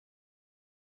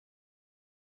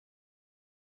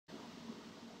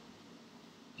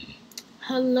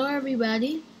Hello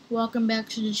everybody, welcome back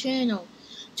to the channel.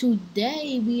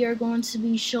 Today we are going to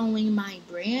be showing my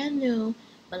brand new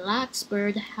Blox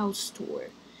Burd house tour.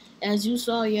 As you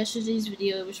saw yesterday's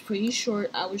video, it was pretty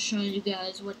short. I was showing you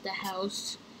guys what the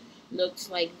house looks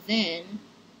like then.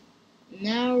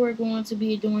 Now we're going to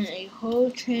be doing a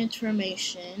whole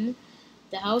transformation.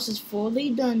 The house is fully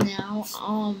done now.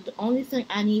 The only thing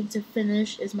I need to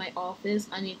finish is my office.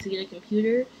 I need to get a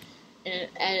computer and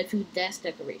add a few desk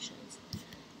decorations.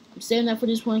 I'm saving up for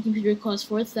this one computer. It costs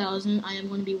 $4,000. I am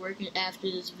going to be working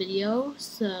after this video,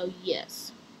 so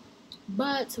yes.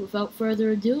 But without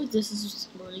further ado, we're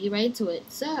going to get right into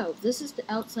it. So this is the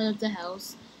outside of the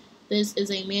house. This is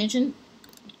a mansion.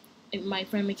 Me and my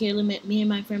friend Michaela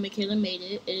made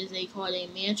it. It is called a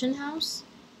mansion house.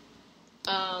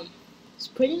 It's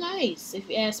pretty nice, if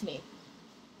you ask me.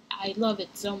 I love it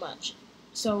so much.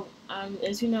 So,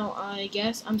 as you know, I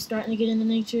guess I'm starting to get into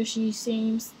nature, she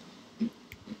seems.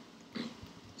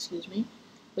 Excuse me.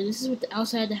 But this is what the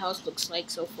outside of the house looks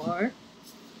like so far.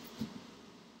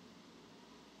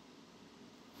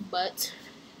 But,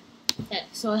 yeah,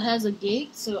 so it has a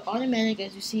gate. So, automatic,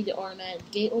 as you see, the automatic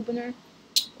gate opener.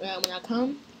 When I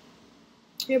come,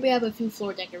 here we have a few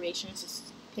floor decorations.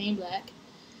 It's plain black.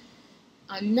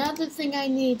 Another thing I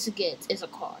need to get is a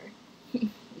car.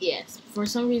 Yes, for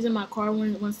some reason my car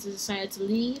wants to decide to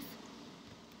leave,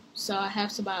 so I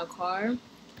have to buy a car.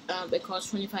 It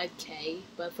costs $25K,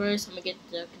 but first I'm gonna get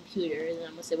the computer and then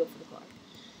I'm gonna save up for the car.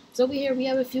 So over here we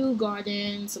have a few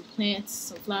gardens, some plants,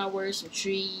 some flowers, some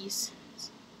trees,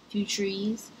 a few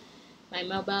trees. My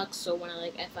mailbox, so when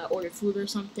if I order food or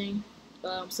something,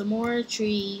 some more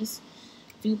trees,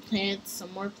 a few plants,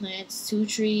 some more plants, 2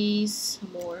 trees,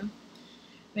 some more.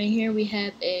 Right here we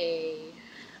have a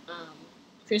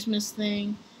Christmas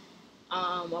thing,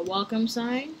 a welcome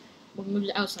sign. We'll move to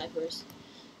the outside first.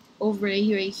 Over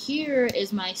here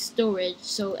is my storage.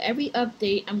 So every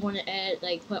update, I'm going to add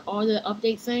put all the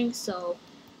update things. So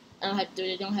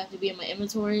they don't have to be in my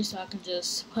inventory. So I can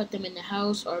just put them in the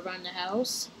house or around the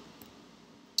house.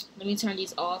 Let me turn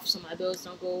these off so my bills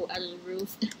don't go out of the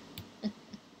roof.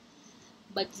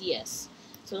 But yes.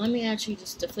 So let me actually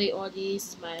just deflate all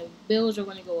these. My bills are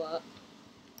going to go up.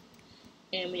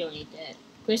 And we don't need that.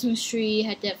 Christmas tree,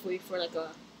 had that for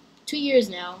 2 years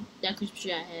now. That Christmas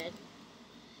tree I had.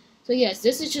 So yes,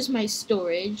 this is just my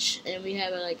storage. And we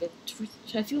have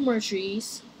a few more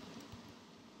trees.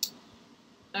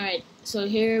 Alright, so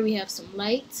here we have some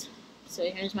lights. So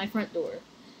here's my front door.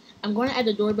 I'm going to add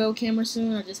a doorbell camera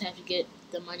soon. I just have to get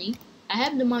the money. I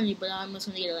have the money, but I'm just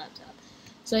going to get a laptop.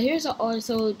 So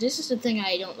so this is the thing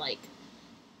I don't like.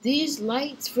 These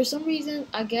lights, for some reason,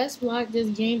 I guess this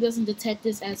game doesn't detect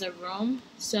this as a room.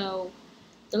 So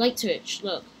the light switch,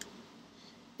 look,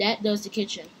 that does the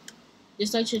kitchen.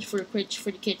 This light switch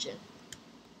for the kitchen.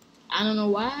 I don't know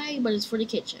why, but it's for the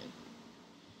kitchen.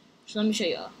 So let me show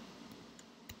y'all.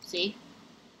 See,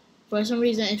 for some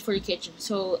reason it's for the kitchen.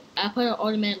 So I put an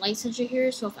automatic light switcher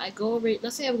here. So if I go over,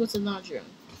 let's say I go to the laundry room,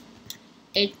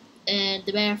 and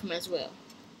the bathroom as well.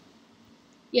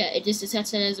 Yeah, it just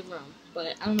detects that as a room.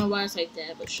 But I don't know why it's like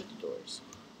that, but shut the doors.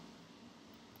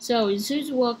 So as soon as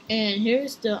you walk in,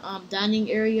 here's the dining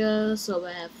area. So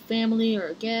I have family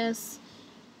or guests.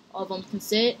 All of them can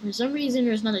sit. For some reason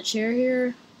there's not a chair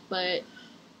here, but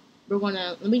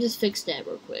let me just fix that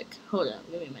real quick. Hold up,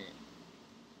 give me a minute.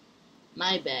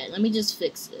 My bad. Let me just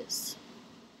fix this.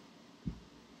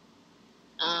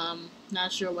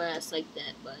 Not sure why that's like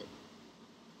that, but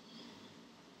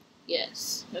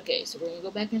yes. Okay, so we're going to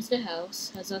go back into the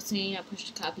house. As I was saying, I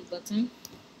pushed the copy button.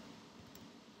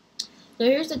 So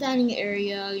here's the dining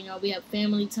area. You know, we have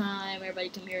family time. Everybody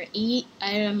come here and eat. I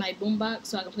have my boombox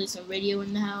so I can play some radio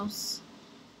in the house.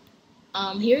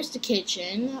 Here's the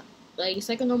kitchen. It's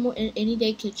like a normal any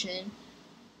day kitchen.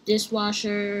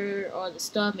 Dishwasher, all the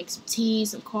stuff. Make some tea,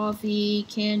 some coffee,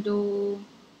 candle.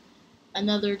 I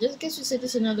guess we said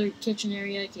this is another kitchen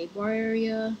area. Okay, bar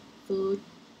area, food.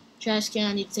 Trash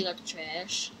can, I need to take out the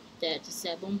trash. That's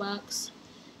that boombox.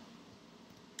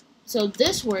 So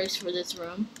this works for this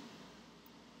room.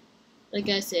 Like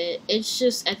I said, it's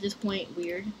just at this point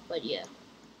weird, but yeah.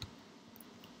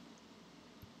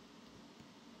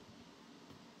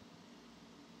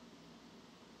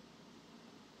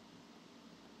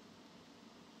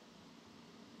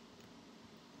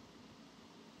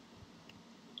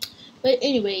 But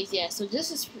anyways, yeah, so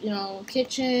this is,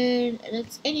 kitchen, and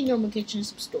it's any normal kitchen,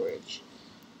 some storage.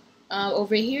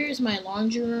 Over here is my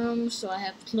laundry room, so I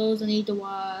have clothes I need to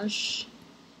wash.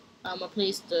 A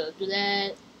place to do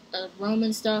that. Room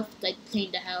and stuff,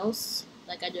 clean the house,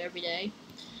 like I do every day.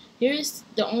 Here's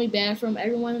the only bathroom.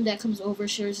 Everyone that comes over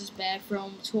shares this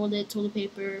bathroom. Toilet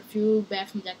paper, a few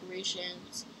bathroom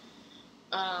decorations,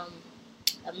 a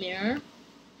mirror,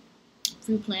 a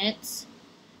few plants,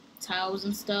 towels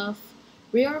and stuff.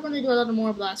 We are going to do a lot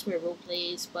more Blox role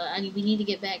plays, but we need to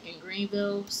get back in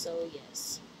Greenville, so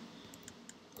yes.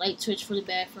 Light switch for the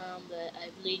bathroom that I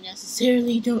really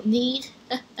necessarily don't need.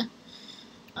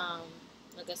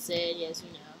 Like I said, yes,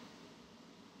 you know.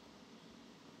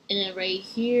 And then right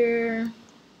here,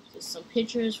 just some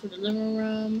pictures for the living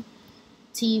room,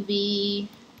 TV,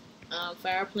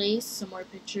 fireplace, some more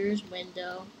pictures,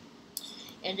 window,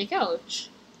 and the couch.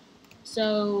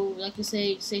 So, like I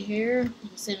say, sit here, you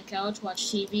can sit on the couch, watch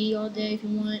TV all day if you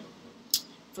want,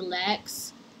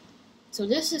 relax. So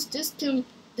this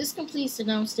completes the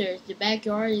downstairs. The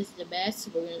backyard is the best,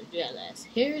 so we're gonna do that last.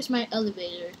 Here's my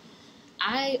elevator.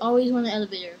 I always want an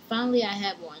elevator. Finally, I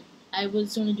have one. I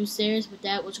was going to do stairs, but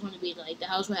that was going to be like the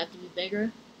house would have to be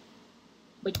bigger.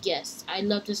 But yes, I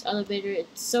love this elevator.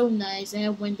 It's so nice. I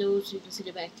have windows, so you can see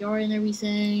the backyard and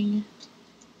everything.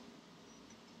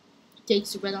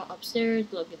 Takes you right on upstairs.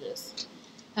 Look at this.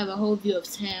 Have a whole view of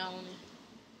town.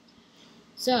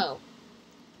 So,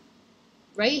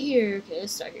 right here, okay,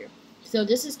 let's start here. So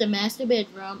this is the master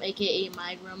bedroom, aka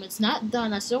my room. It's not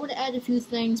done. I still want to add a few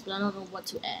things, but I don't know what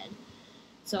to add.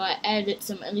 So I added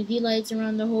some LED lights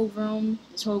around the whole room.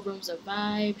 This whole room's a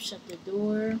vibe. Shut the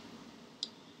door.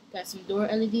 Got some door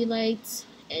LED lights.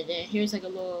 And then here's like a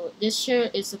little... This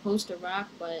chair is supposed to rock,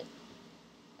 but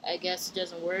I guess it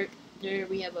doesn't work. There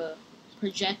we have a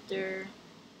projector,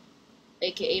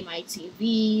 aka my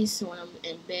TV. So when I'm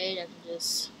in bed, I can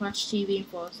just watch TV and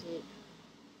fall asleep.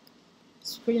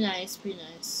 It's pretty nice, pretty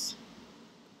nice.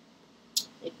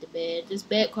 Like the bed. This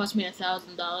bed cost me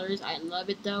 $1,000. I love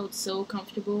it though. It's so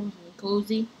comfortable and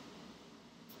cozy.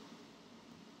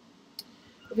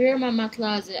 Over here in my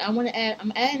closet, I'm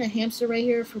adding a hamster right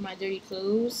here for my dirty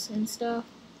clothes and stuff.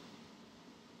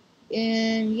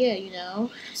 And yeah, you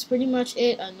know, it's pretty much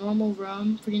it. A normal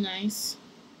room, pretty nice.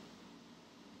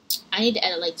 I need to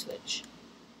add a light switch.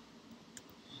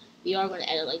 We are going to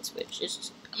add a light switch.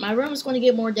 My room is going to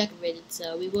get more decorated,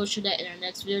 so we will show that in our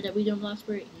next video that we do in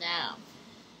Bloxburg. Now,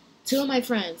 two of my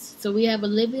friends. So we have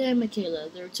Olivia and Michaela.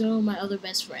 They're two of my other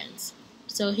best friends.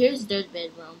 So here's their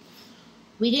bedroom.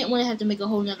 We didn't want to have to make a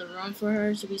whole nother room for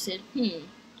her, so we said,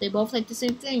 they both like the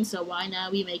same thing, so why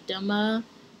not we make them a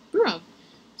room?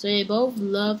 So they both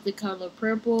love the color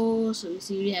purple, so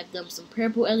we have them some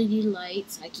purple LED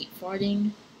lights. I keep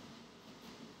farting.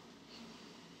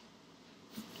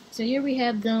 So here we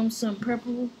have them some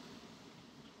purple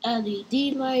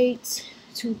LED lights,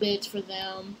 two beds for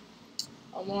them,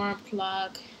 alarm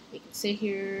clock. They can sit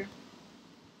here,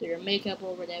 do their makeup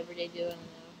or whatever they do. I don't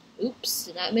know. Oops,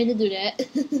 did not mean to do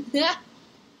that.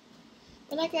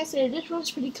 But like I said, this room's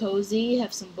pretty cozy.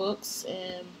 Have some books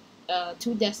and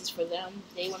two desks for them.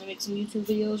 They want to make some YouTube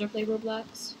videos or play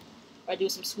Roblox or do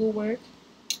some schoolwork.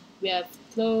 We have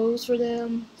clothes for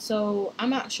them. So I'm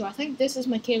not sure. I think this is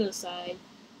Michaela's side.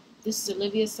 This is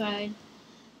Olivia's side.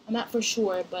 I'm not for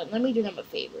sure, but let me do them a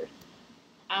favor.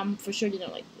 I'm for sure they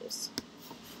don't like this.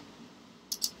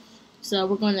 So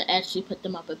we're going to actually put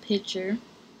them up a picture.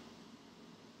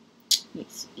 Let me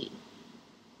see.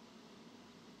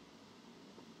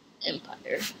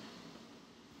 Empire.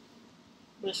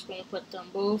 We're just going to put them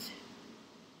both.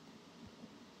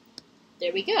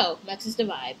 There we go. Matches the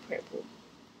vibe. Purple.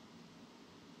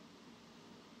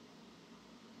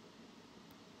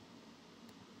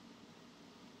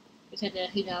 Just had to,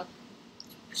 you know,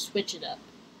 switch it up.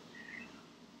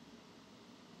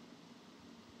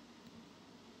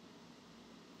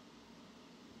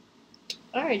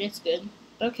 Alright, that's good.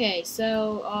 Okay,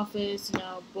 so office, you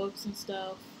know, books and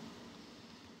stuff.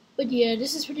 But yeah,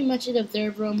 this is pretty much it of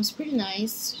their room. It's pretty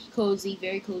nice, cozy,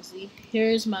 very cozy.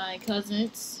 Here's my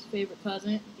cousin's favorite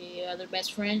cousin, the other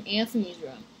best friend, Anthony's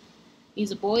room.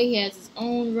 He's a boy, he has his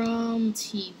own room,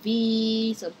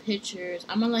 TV, some pictures.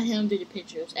 I'm gonna let him do the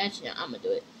pictures. Actually, no, I'm gonna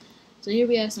do it. So here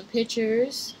we have some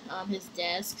pictures, his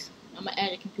desk. I'm gonna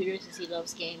add a computer since he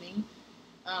loves gaming.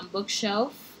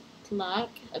 Bookshelf,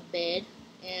 clock, a bed,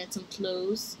 and some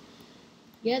clothes.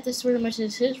 Yeah, this pretty much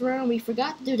is his room. We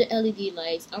forgot to do the LED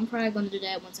lights. I'm probably gonna do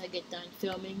that once I get done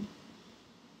filming.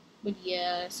 But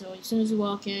yeah, so as soon as we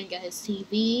walk in, got his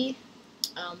TV,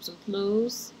 some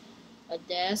clothes, a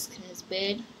desk, and his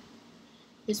bed.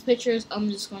 His pictures, I'm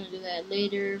just going to do that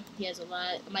later. He has a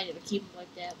lot. I might even keep them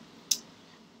like that.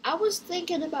 I was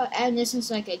thinking about adding this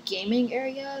into like a gaming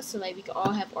area, so like we could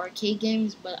all have arcade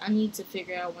games, but I need to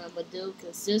figure out what I'm going to do,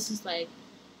 because this is like,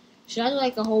 should I do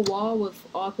like a whole wall with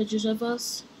all pictures of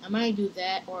us? I might do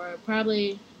that, or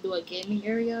probably do a gaming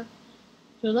area.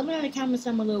 So let me know in the comments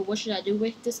down below what should I do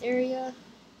with this area.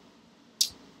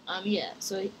 Yeah,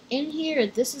 so in here,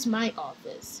 this is my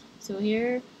office. So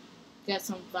here, got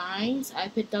some vines. I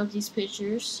picked out these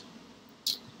pictures.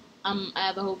 I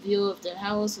have a whole view of the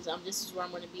house, because this is where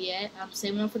I'm going to be at. I'm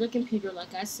saving up for the computer,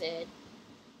 like I said.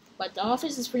 But the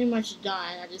office is pretty much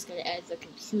done. I'm just going to add the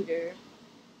computer.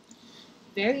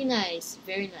 Very nice,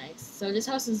 very nice. So this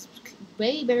house is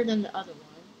way better than the other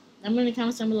one. I'm going to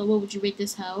comment down below, what would you rate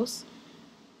this house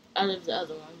out of the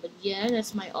other one? But yeah,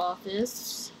 that's my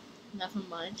office. Nothing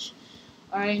much.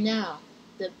 Alright, now,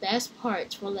 the best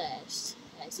part for last.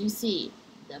 As you see,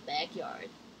 the backyard.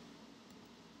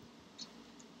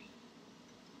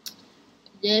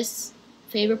 This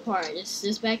favorite part.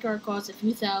 This backyard costs a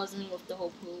few thousand with the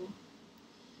whole pool.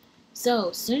 So,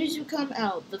 as soon as you come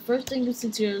out, the first thing you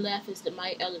see to your left is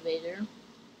my elevator.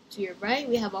 To your right,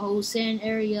 we have a whole sand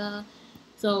area.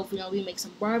 So, if, we make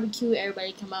some barbecue,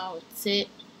 everybody come out, sit,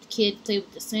 the kids play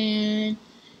with the sand.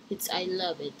 I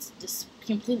love it. Just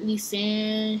completely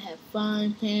sand, have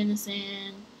fun playing in the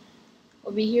sand.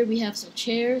 Over here, we have some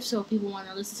chairs, so if people want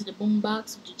to listen to the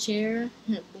boombox with the chair,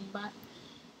 boombox.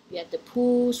 We have the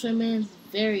pool, swimming, it's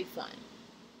very fun.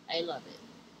 I love it.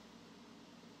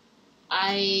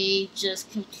 I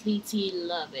just completely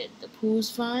love it. The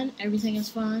pool's fun, everything is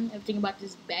fun, everything about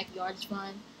this backyard is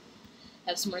fun.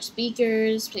 Have some more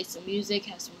speakers, play some music,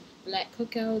 have some black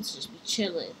cookouts, just be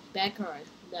chilling. Backyard,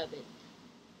 love it.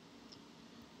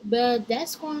 But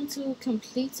that's going to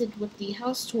complete it with the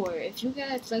house tour. If you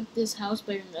guys like this house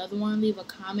better than the other one, leave a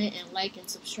comment and like and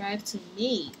subscribe to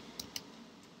me.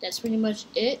 That's pretty much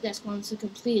it. That's going to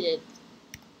complete it.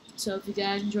 So if you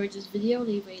guys enjoyed this video,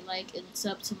 leave a like and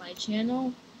sub to my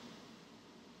channel.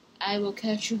 I will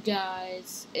catch you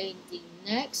guys in the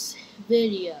next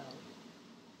video.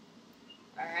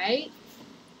 Alright?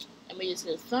 Let me just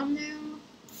get a thumbnail.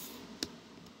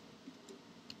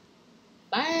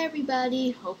 Bye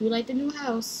everybody. Hope you like the new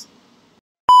house.